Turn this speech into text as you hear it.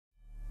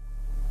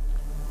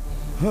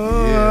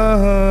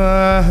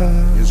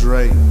Yeah, it's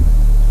right.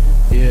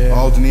 Yeah.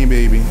 Alternate,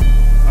 baby.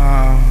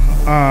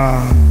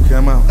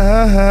 Come on.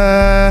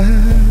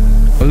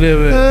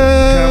 Live it.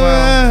 Come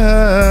on.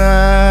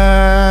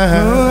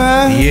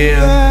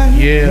 Yeah,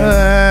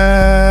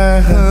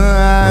 yeah.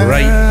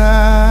 Right.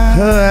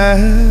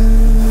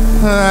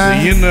 So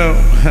you know.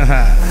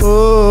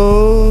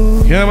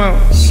 Come on.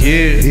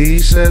 Yeah. He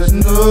says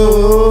no.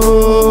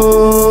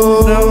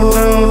 No,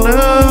 no, no,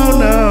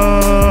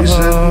 no. He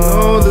says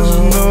no, there's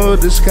no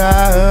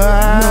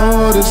disguise.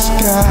 No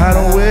disguise. I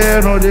don't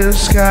wear no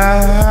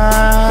disguise.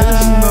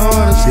 There's no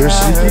disguise. You're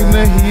seeking a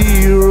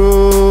hero.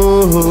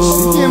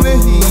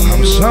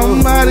 I'm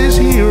somebody's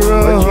hero.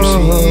 But you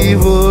see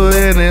evil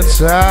in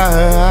its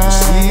eyes.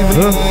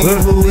 Look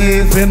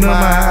deep into my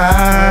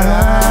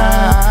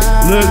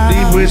eyes. Look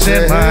deep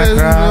within my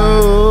cry.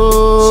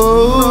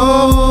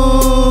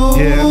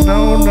 Yeah, no,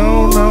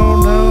 no, no,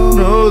 no.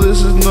 No,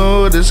 this is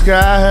no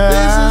disguise.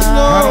 This is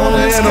no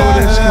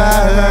disguise. I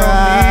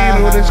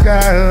don't need no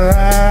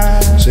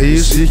disguise. Say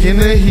you're seeking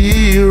a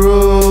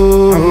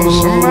hero. I'm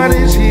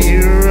somebody's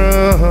hero.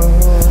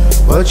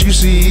 But you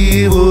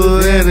see evil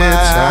in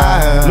its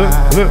eyes.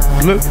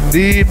 Look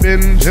deep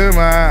into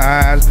my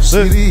eyes.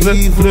 Look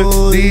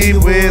deep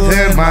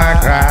within my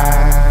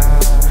cry.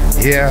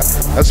 Yeah,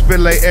 I spit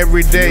like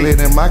every day.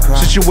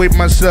 Situate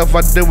myself,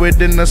 I do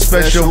it in a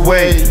special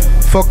way.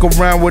 Fuck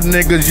around with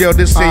niggas, yo,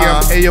 they say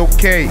I'm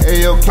A-OK.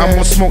 I'm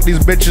gonna smoke these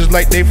bitches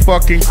like they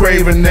fucking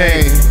craving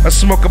they. I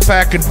smoke a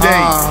pack a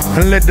day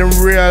and let them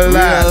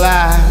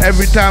realize.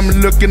 Every time I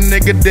look a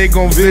nigga, they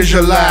gon'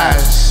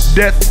 visualize.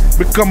 Death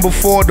become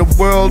before the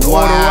world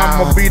order.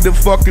 I'ma be the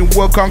fucking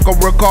world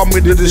conqueror, call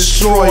me the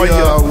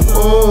destroyer.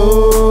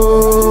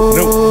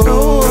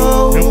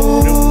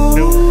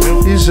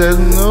 He says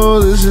no,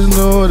 this is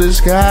no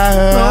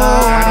disguise.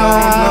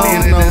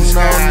 No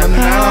disguise.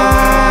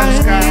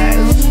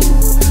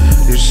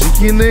 You're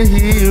seeking a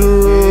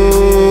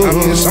hero.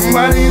 I'm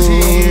somebody's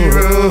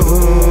hero.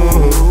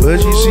 But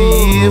you see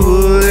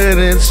evil in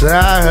its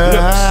eyes.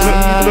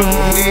 Look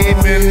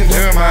deep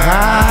into my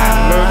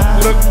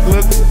eyes.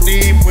 Look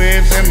deep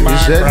within my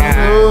cry.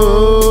 No.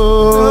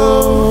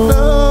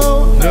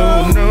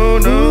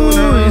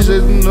 He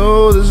said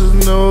no, this is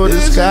no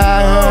disguise.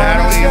 I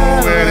don't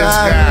even wear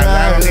disguise. I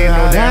don't need no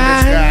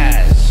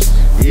damn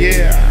disguise.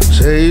 Yeah.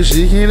 Say you're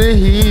seeking a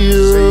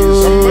hero.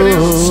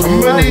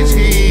 Somebody's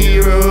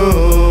hero.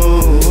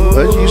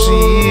 But you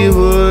see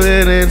evil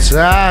in its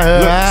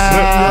eyes.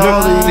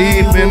 Look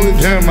deep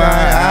into my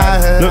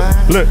eyes.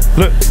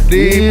 Look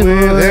deep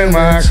within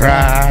my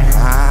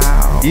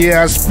cry.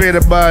 Yeah, I spit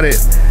about it.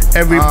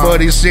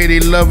 Everybody say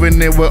they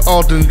loving it, but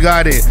Alton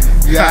got it.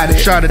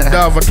 Shot it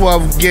down for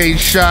 12 gauge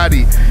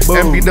shotty.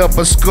 Emptied up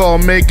a skull,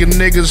 making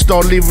niggas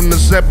start leaving the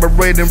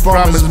separating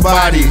from his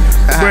body.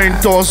 Brain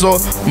torso,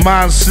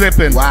 mind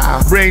slipping.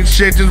 Brain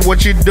shaking,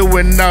 what you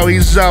doing now?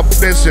 He's up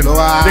missing.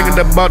 Thinking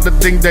about the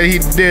thing that he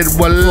did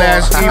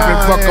last evening.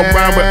 Fuck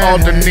around with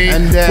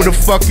alternate. Who the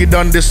fuck you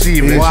done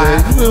deceiving?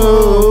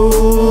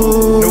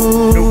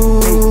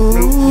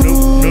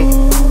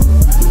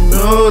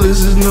 No,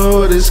 this is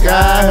no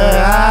disguise.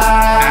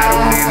 I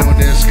don't need no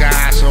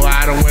disguise, so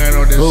I don't wear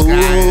no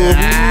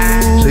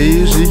disguise. Say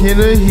you're seeking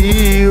a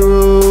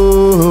hero.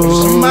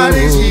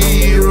 Somebody's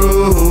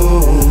hero.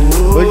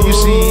 But you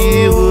see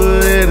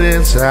evil in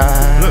its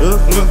eyes.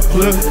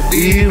 Look,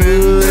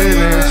 evil in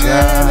its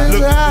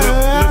eyes.